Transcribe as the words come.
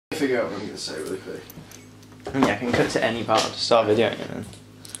figure out what I'm going to say really quick. Yeah, I can cut to any part to start videoing it then.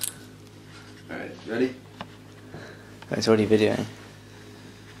 Alright, ready? It's already videoing.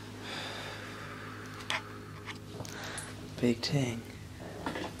 Big thing.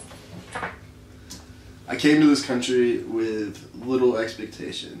 I came to this country with little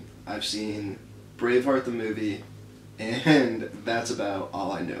expectation. I've seen Braveheart the movie, and that's about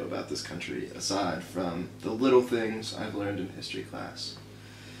all I know about this country, aside from the little things I've learned in history class.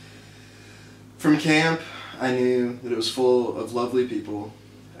 From camp, I knew that it was full of lovely people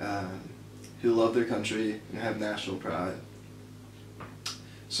who love their country and have national pride.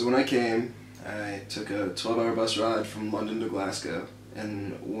 So when I came, I took a 12-hour bus ride from London to Glasgow,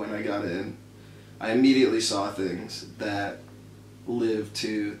 and when I got in, I immediately saw things that lived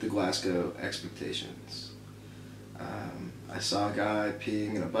to the Glasgow expectations. I saw a guy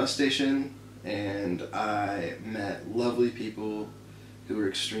peeing in a bus station, and I met lovely people who were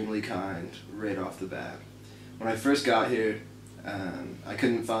extremely kind right off the bat. When I first got here, I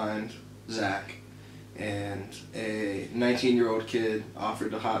couldn't find Zach, and a 19-year-old kid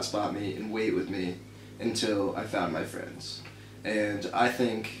offered to hotspot me and wait with me until I found my friends. And I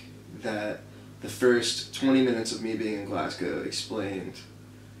think that the first 20 minutes of me being in Glasgow explained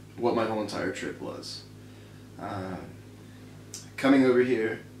what my whole entire trip was. Coming over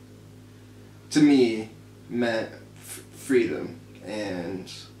here, to me, meant freedom,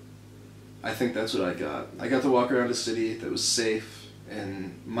 and I think that's what I got. I got to walk around a city that was safe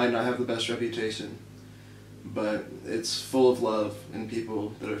and might not have the best reputation, but it's full of love and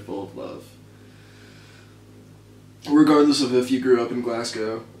people that are full of love. Regardless of if you grew up in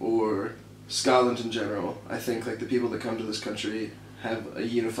Glasgow or Scotland in general, I think like the people that come to this country have a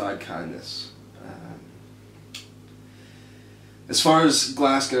unified kindness. As far as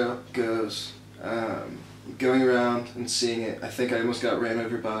Glasgow goes, going around and seeing it, I think I almost got ran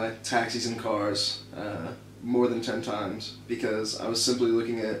over by taxis and cars more than 10 times because I was simply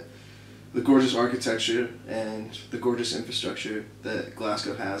looking at the gorgeous architecture and the gorgeous infrastructure that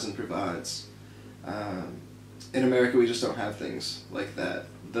Glasgow has and provides. In America, we just don't have things like that.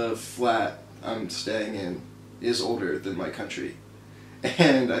 The flat I'm staying in is older than my country,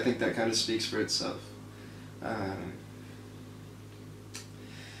 and I think that kind of speaks for itself.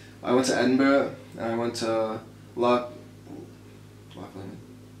 I went to Edinburgh, and I went to Loch Lomond.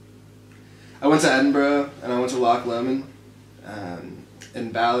 I went to Edinburgh, and I went to Loch Lomond,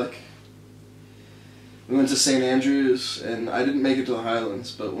 in Balloch. We went to St. Andrews, and I didn't make it to the Highlands,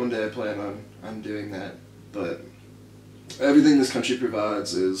 but one day I plan on doing that. But everything this country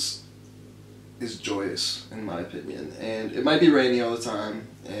provides is joyous, in my opinion. And it might be rainy all the time,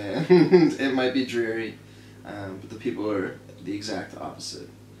 and it might be dreary, but the people are the exact opposite.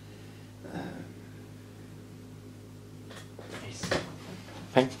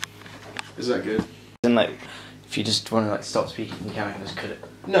 Okay. Is that good? And like, if you just want to like stop speaking, you can just cut it.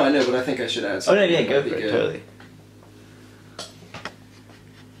 No, I know, but I think I should add Oh something. no, yeah, go that for might be it, good. totally.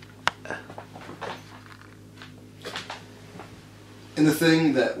 And the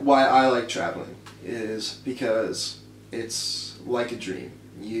thing why I like traveling is because it's like a dream.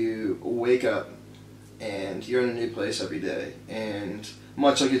 You wake up and you're in a new place every day, and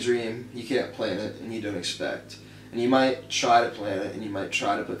much like a dream, you can't plan it and you don't expect. And you might try to plan it and you might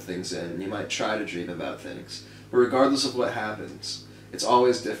try to put things in and you might try to dream about things. But regardless of what happens, it's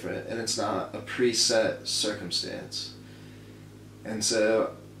always different and it's not a preset circumstance. And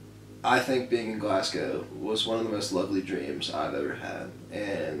so I think being in Glasgow was one of the most lovely dreams I've ever had,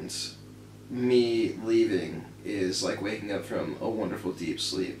 and me leaving is like waking up from a wonderful deep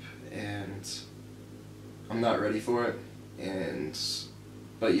sleep, and I'm not ready for it,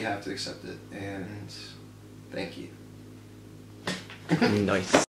 but you have to accept it, and thank you. Nice.